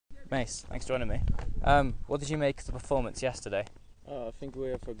Mace, thanks for joining me. What did you make of the performance yesterday? I think we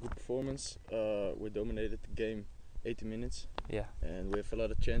have a good performance. We dominated the game 80 minutes. Yeah. And we have a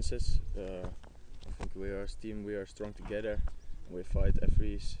lot of chances. I think we are a team, we are strong together. We fight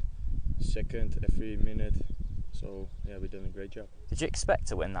every second, every minute. So yeah, we've done a great job. Did you expect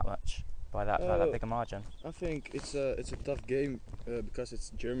to win that much? By that big a margin? I think it's a tough game because it's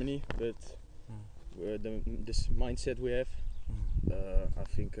Germany, but this mindset we have, I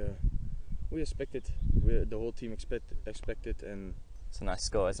think we expected. The whole team expected, and it's a nice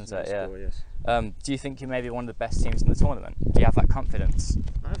score, isn't it? Score, yes. Do you think you may be one of the best teams in the tournament? Do you have that confidence?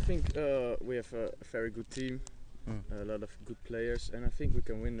 I think we have a very good team, a lot of good players, and I think we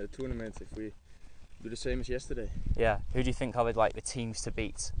can win the tournament if we do the same as yesterday. Yeah. Who do you think are like the teams to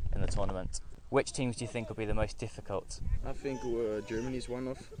beat in the tournament? Which teams do you think will be the most difficult? I think Germany is one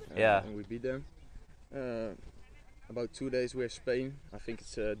of, and we beat them. About 2 days we have Spain. I think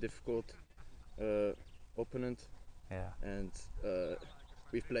it's a difficult opponent. Yeah. And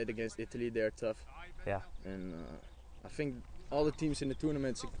we've played against Italy. They're tough. Yeah. And I think all the teams in the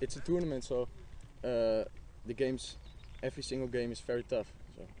tournament. It's a tournament, so the games, every single game is very tough.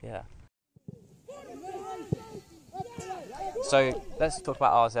 So. Yeah. So let's talk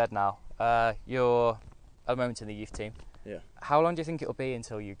about RZ now. You're at the moment in the youth team. Yeah. How long do you think it will be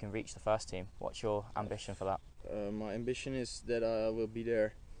until you can reach the first team? What's your ambition for that? My ambition is that I will be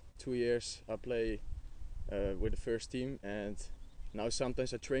there 2 years. I play with the first team, and now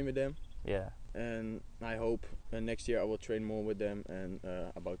sometimes I train with them. Yeah. And I hope next year I will train more with them, and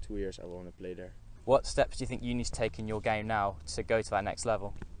about 2 years I want to play there. What steps do you think you need to take in your game now to go to that next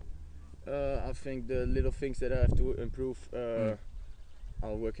level? I think the little things that I have to improve,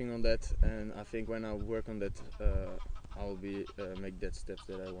 I'm working on that, and I think when I work on that, I will be make that steps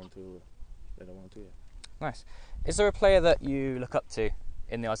that I want to. Yeah. Nice. Is there a player that you look up to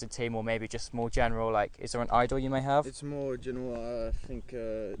in the Aussie team, or maybe just more general? Like, is there an idol you may have? It's more general. I think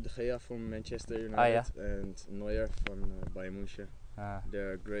De Gea from Manchester United and Neuer from Bayern München.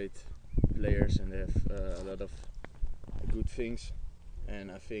 They're great players, and they have a lot of good things.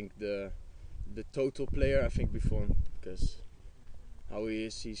 And I think the total player, I think Buffon, because how he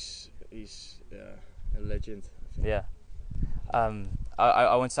is, he's a legend. I think. Yeah.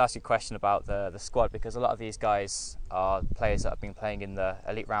 I want to ask you a question about the squad, because a lot of these guys are players that have been playing in the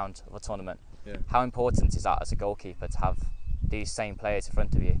elite round of a tournament. Yeah. How important is that as a goalkeeper to have these same players in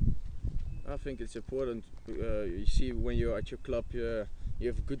front of you? I think it's important. You see, when you're at your club, you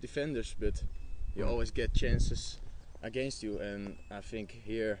have good defenders, but you always get chances against you. And I think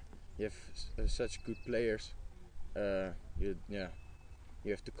here you have such good players. You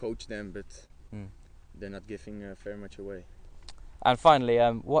have to coach them, but they're not giving very much away. And finally,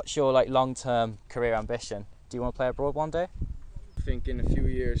 what's your long-term career ambition? Do you want to play abroad one day? I think in a few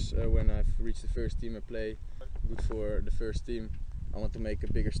years, when I've reached the first team, I play good for the first team. I want to make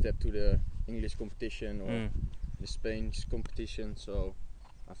a bigger step to the English competition or the Spanish competition. So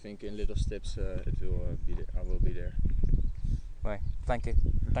I think in little steps, I will be there. Right. Thank you.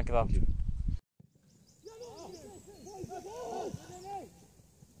 Thank you, Val. Thank you.